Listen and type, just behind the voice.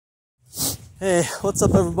Hey, what's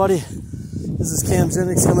up everybody? This is Cam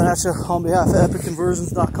Jennings coming at you on behalf of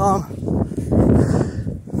EpicConversions.com.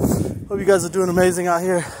 Hope you guys are doing amazing out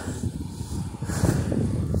here.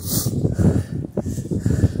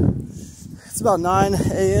 It's about 9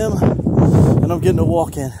 a.m. and I'm getting a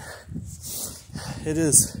walk in. It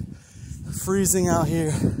is freezing out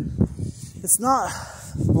here. It's not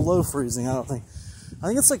below freezing, I don't think. I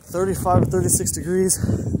think it's like 35 or 36 degrees.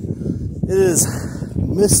 It is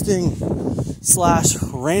misting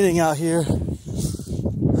 / raining out here.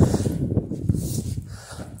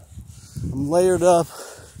 I'm layered up.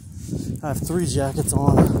 I have 3 jackets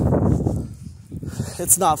on.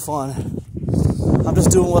 It's not fun. I'm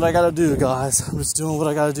just doing what I gotta do, guys. I'm just doing what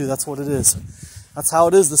I gotta do. That's what it is. That's how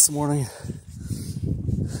it is this morning.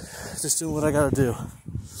 Just doing what I gotta do.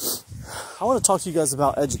 I want to talk to you guys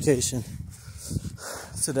about education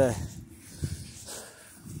today.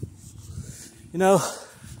 You know,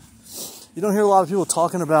 you don't hear a lot of people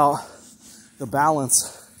talking about the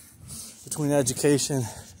balance between education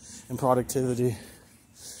and productivity.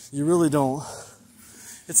 You really don't.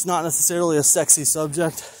 It's not necessarily a sexy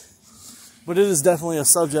subject, but it is definitely a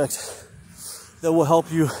subject that will help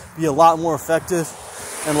you be a lot more effective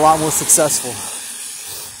and a lot more successful.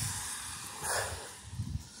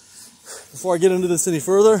 Before I get into this any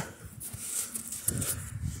further,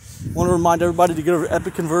 I want to remind everybody to get over to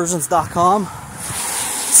EpicConversions.com.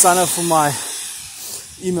 Sign up for my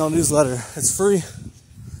email newsletter. It's free.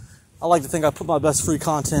 I like to think I put my best free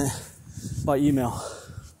content by email.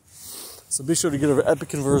 So be sure to get over to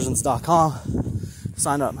EpicConversions.com.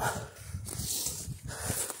 Sign up.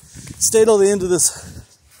 Stay till the end of this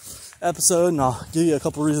episode and I'll give you a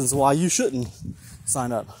couple reasons why you shouldn't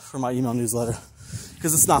sign up for my email newsletter.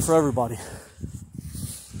 Because it's not for everybody.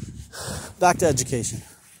 Back to education.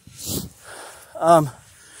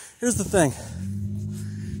 Here's the thing.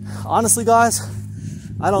 Honestly, guys,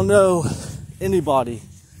 I don't know anybody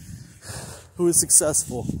who is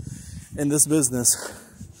successful in this business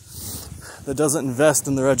that doesn't invest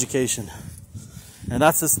in their education. And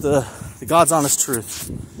that's just the God's honest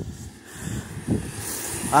truth.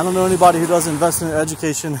 I don't know anybody who doesn't invest in their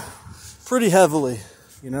education pretty heavily,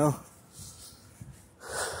 you know?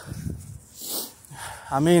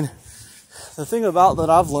 I mean, the thing about that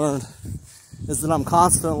I've learned is that I'm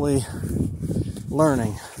constantly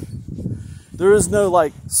learning. There is no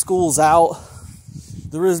like school's out.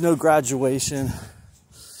 There is no graduation.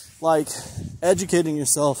 Like educating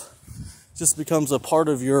yourself just becomes a part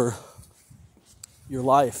of your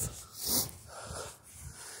life.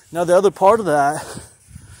 Now the other part of that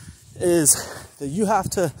is that you have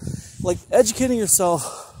to, like, educating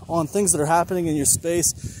yourself on things that are happening in your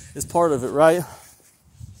space is part of it, right?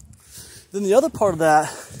 Then the other part of that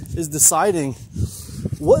is deciding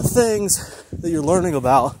what things that you're learning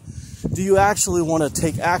about do you actually want to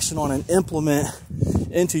take action on and implement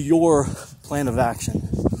into your plan of action,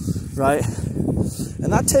 right?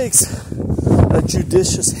 And that takes a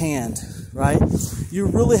judicious hand, right? You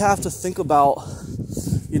really have to think about,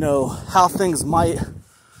 you know, how things might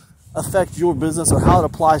affect your business or how it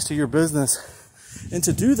applies to your business. And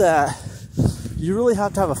to do that, you really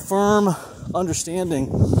have to have a firm understanding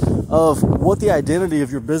of what the identity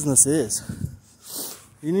of your business is.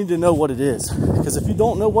 You need to know what it is. Because if you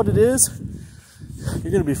don't know what it is,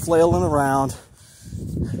 you're going to be flailing around,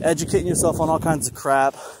 educating yourself on all kinds of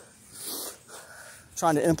crap,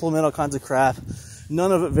 trying to implement all kinds of crap,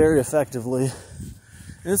 none of it very effectively.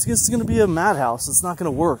 And it's just going to be a madhouse. It's not going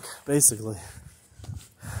to work, basically.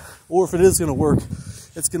 Or if it is going to work,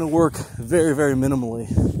 it's going to work very, very minimally.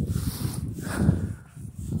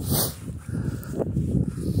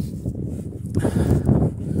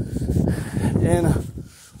 In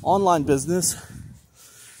online business,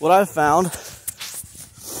 what I've found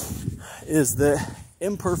is that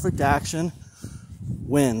imperfect action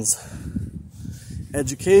wins.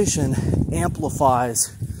 Education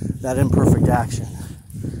amplifies that imperfect action.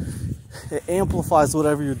 It amplifies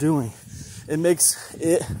whatever you're doing. It makes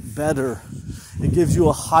it better. It gives you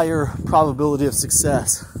a higher probability of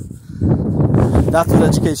success. That's what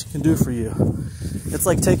education can do for you. It's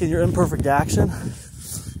like taking your imperfect action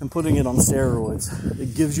and putting it on steroids.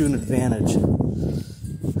 It gives you an advantage.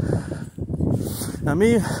 Now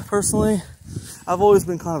me, personally, I've always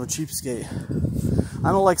been kind of a cheapskate.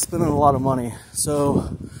 I don't like spending a lot of money.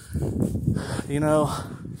 So, you know,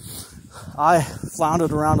 I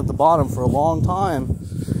floundered around at the bottom for a long time,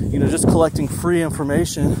 you know, just collecting free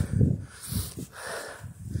information.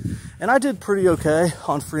 And I did pretty okay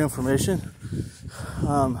on free information.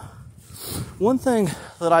 One thing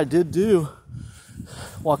that I did do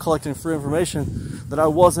while collecting free information that I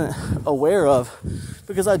wasn't aware of,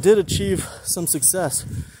 because I did achieve some success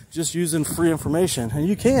just using free information. And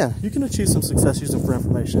you can achieve some success using free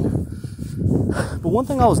information. But one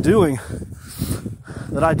thing I was doing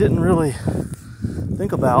that I didn't really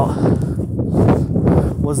think about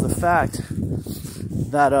was the fact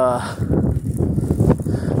that I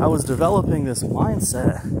was developing this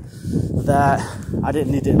mindset that I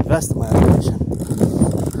didn't need to invest in my education.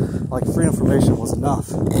 Like, free information was enough.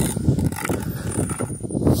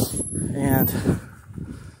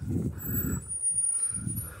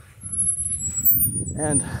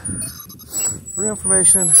 And free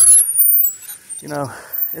information, you know,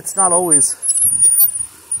 it's not always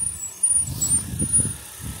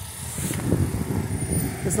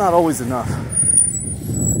enough.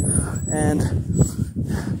 And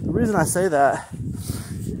the reason I say that,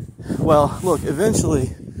 well, look, eventually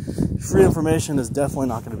free information is definitely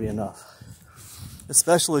not going to be enough,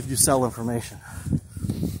 especially if you sell information.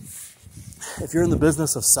 If you're in the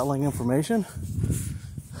business of selling information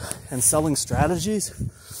and selling strategies,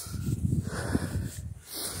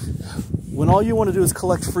 when all you want to do is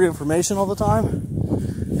collect free information all the time,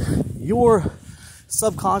 you're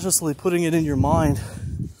subconsciously putting it in your mind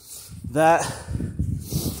that,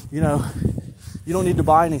 you know, you don't need to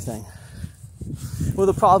buy anything. Well,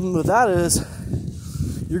 the problem with that is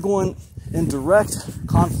you're going in direct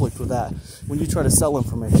conflict with that when you try to sell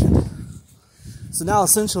information. So now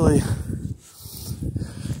essentially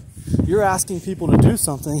you're asking people to do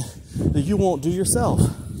something that you won't do yourself.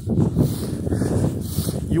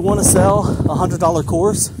 You want to sell a $100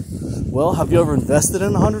 course? Well, have you ever invested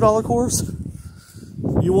in a $100 course?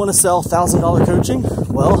 You want to sell $1,000 coaching?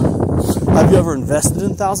 Well, have you ever invested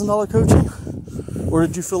in $1,000 coaching? Or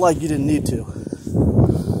did you feel like you didn't need to?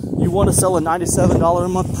 You want to sell a $97 a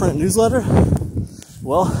month print newsletter?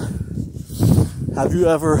 Well, have you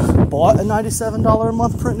ever bought a $97 a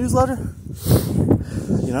month print newsletter?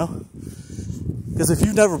 You know? Because if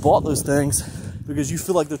you've never bought those things because you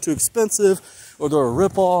feel like they're too expensive, or they're a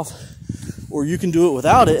ripoff, or you can do it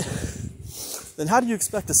without it, then how do you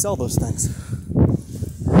expect to sell those things?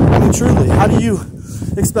 I mean, truly, how do you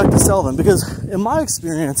expect to sell them? Because in my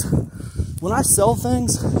experience, when I sell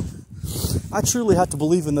things, I truly have to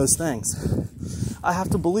believe in those things. I have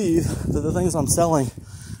to believe that the things I'm selling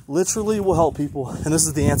literally will help people, and this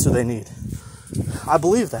is the answer they need. I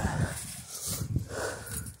believe that.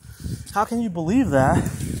 How can you believe that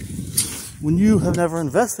when you have never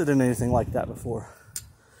invested in anything like that before?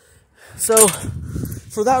 So,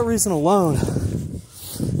 for that reason alone,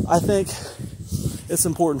 I think it's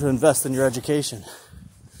important to invest in your education.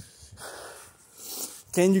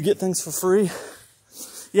 Can you get things for free?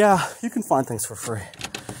 Yeah, you can find things for free.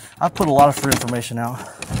 I've put a lot of free information out.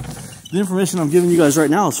 The information I'm giving you guys right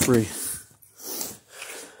now is free.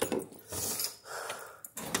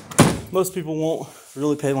 Most people won't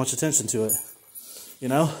really pay much attention to it, you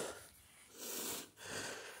know?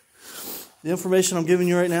 The information I'm giving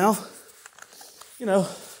you right now, you know,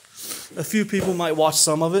 a few people might watch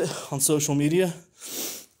some of it on social media.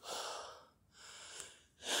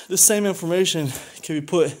 This same information can be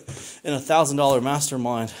put in a $1,000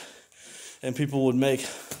 mastermind, and people would make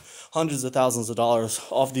hundreds of thousands of dollars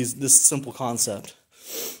off this simple concept.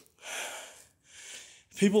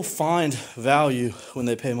 People find value when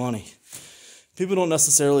they pay money. People don't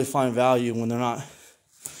necessarily find value when they're not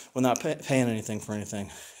paying anything for anything,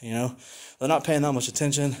 you know? They're not paying that much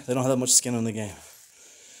attention. They don't have that much skin in the game.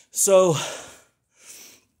 So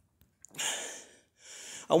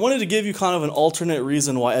I wanted to give you kind of an alternate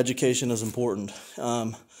reason why education is important.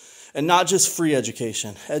 And not just free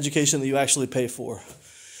education that you actually pay for.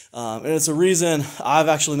 And it's a reason I've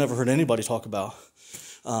actually never heard anybody talk about.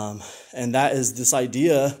 And that is this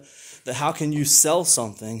idea that how can you sell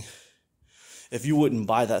something if you wouldn't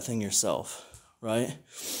buy that thing yourself, right?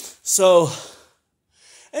 So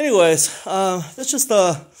anyways, that's just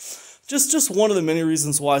one of the many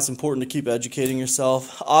reasons why it's important to keep educating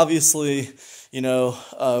yourself. Obviously, you know,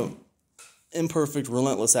 imperfect,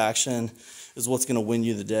 relentless action is what's going to win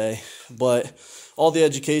you the day. But all the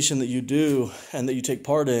education that you do and that you take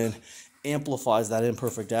part in amplifies that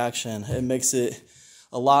imperfect action. It makes it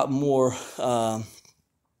a lot more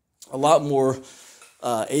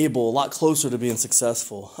able, a lot closer to being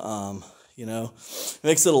successful. You know, it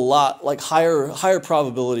makes it a lot like higher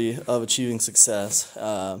probability of achieving success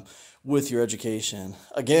with your education.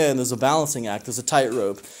 Again, there's a balancing act. There's a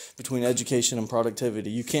tightrope between education and productivity.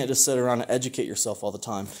 You can't just sit around and educate yourself all the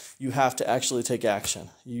time. You have to actually take action.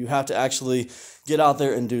 You have to actually get out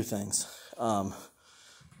there and do things.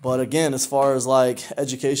 But again, as far as like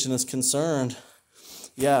education is concerned,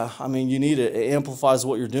 yeah, I mean, you need it. It amplifies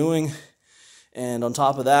what you're doing. And on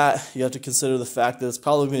top of that, you have to consider the fact that it's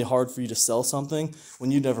probably going to be hard for you to sell something when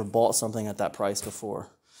you never bought something at that price before.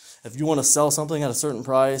 If you want to sell something at a certain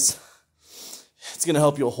price, it's going to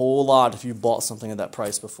help you a whole lot if you bought something at that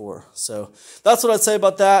price before. So that's what I'd say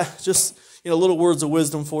about that. Just, little words of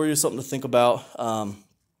wisdom for you, something to think about.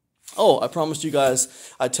 I promised you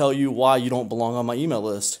guys I'd tell you why you don't belong on my email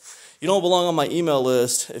list. You don't belong on my email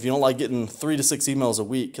list if you don't like getting 3 to 6 emails a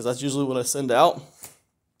week, because that's usually what I send out.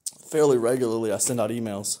 Fairly regularly, I send out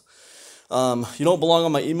emails. You don't belong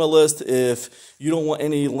on my email list if you don't want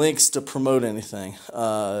any links to promote anything,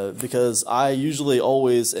 because I usually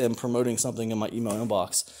always am promoting something in my email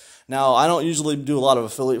inbox. Now, I don't usually do a lot of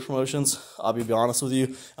affiliate promotions. I'll be honest with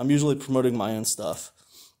you. I'm usually promoting my own stuff.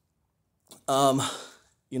 And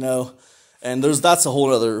that's a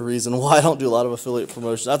whole other reason why I don't do a lot of affiliate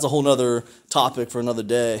promotions. That's a whole other topic for another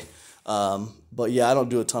day. But yeah, I don't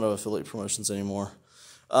do a ton of affiliate promotions anymore.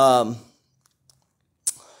 Why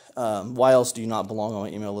else do you not belong on my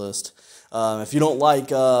email list? If you don't like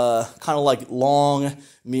kind of like long,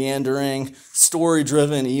 meandering,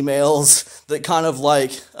 story-driven emails that kind of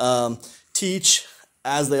like teach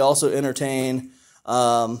as they also entertain,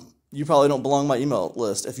 you probably don't belong on my email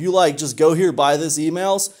list. If you like just go here, buy this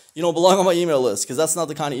emails, you don't belong on my email list, because that's not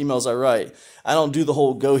the kind of emails I write. I don't do the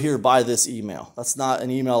whole go here, buy this email. That's not an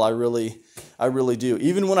email I really do.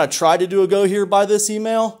 Even when I try to do a go here, buy this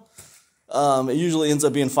email, it usually ends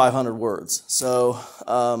up being 500 words. So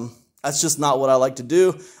that's just not what I like to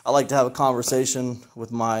do. I like to have a conversation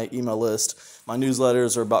with my email list. My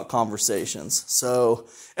newsletters are about conversations. So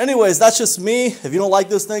anyways, that's just me. If you don't like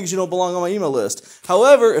those things, you don't belong on my email list.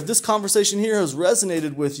 However, if this conversation here has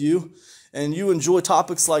resonated with you and you enjoy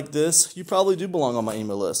topics like this, you probably do belong on my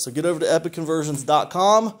email list. So get over to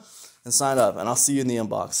epicconversions.com and sign up, and I'll see you in the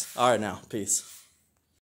inbox. All right, now, peace.